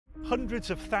Hundreds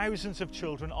of thousands of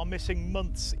children are missing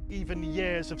months, even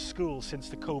years of school since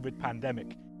the COVID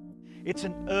pandemic. It's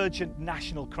an urgent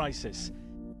national crisis.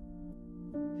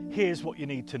 Here's what you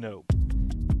need to know.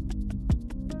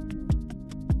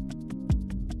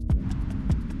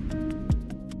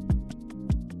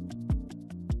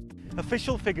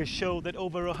 Official figures show that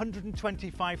over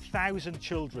 125,000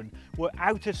 children were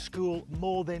out of school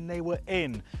more than they were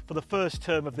in for the first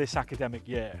term of this academic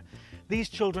year. These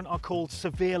children are called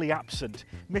severely absent,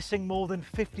 missing more than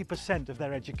 50% of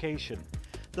their education.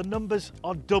 The numbers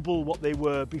are double what they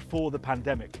were before the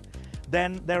pandemic.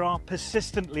 Then there are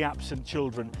persistently absent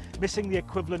children, missing the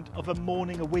equivalent of a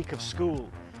morning a week of school.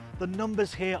 The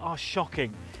numbers here are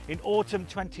shocking. In autumn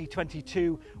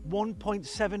 2022,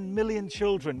 1.7 million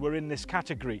children were in this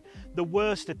category, the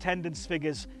worst attendance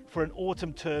figures for an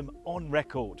autumn term on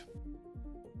record.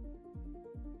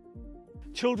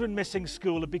 Children missing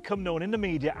school have become known in the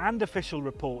media and official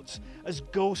reports as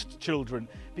ghost children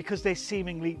because they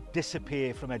seemingly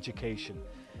disappear from education.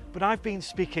 But I've been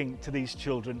speaking to these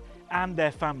children and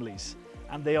their families,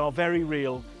 and they are very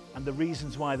real, and the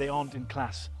reasons why they aren't in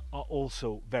class are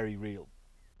also very real.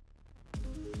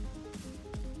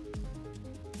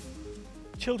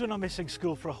 Children are missing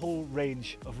school for a whole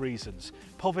range of reasons.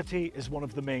 Poverty is one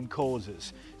of the main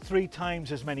causes. 3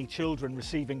 times as many children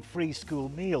receiving free school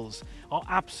meals are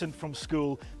absent from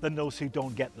school than those who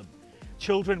don't get them.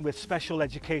 Children with special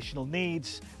educational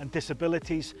needs and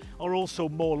disabilities are also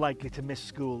more likely to miss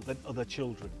school than other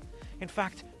children. In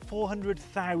fact,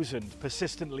 400,000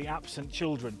 persistently absent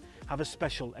children have a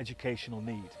special educational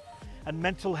need. And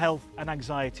mental health and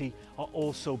anxiety are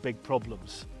also big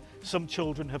problems. Some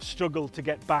children have struggled to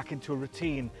get back into a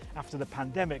routine after the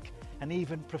pandemic and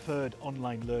even preferred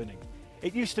online learning.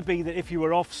 It used to be that if you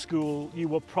were off school, you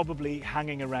were probably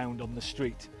hanging around on the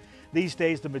street. These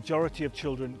days, the majority of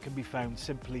children can be found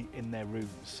simply in their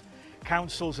rooms.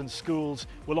 Councils and schools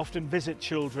will often visit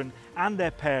children and their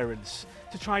parents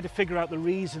to try to figure out the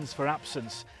reasons for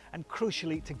absence and,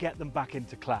 crucially, to get them back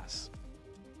into class.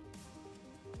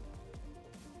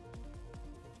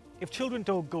 If children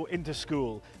don't go into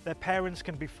school, their parents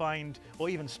can be fined or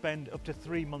even spend up to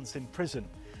 3 months in prison.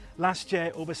 Last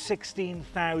year, over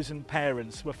 16,000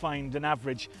 parents were fined an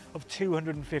average of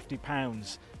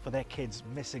 £250 for their kids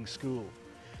missing school.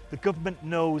 The government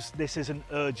knows this is an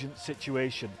urgent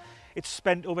situation. It's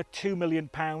spent over £2 million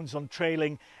on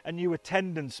trailing a new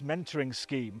attendance mentoring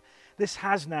scheme. This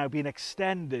has now been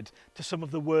extended to some of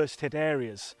the worst hit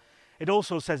areas. It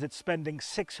also says it's spending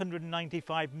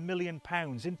 £695 million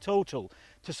in total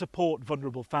to support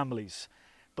vulnerable families.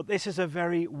 But this is a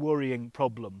very worrying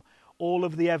problem. All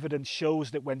of the evidence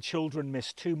shows that when children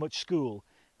miss too much school,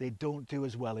 they don't do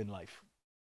as well in life.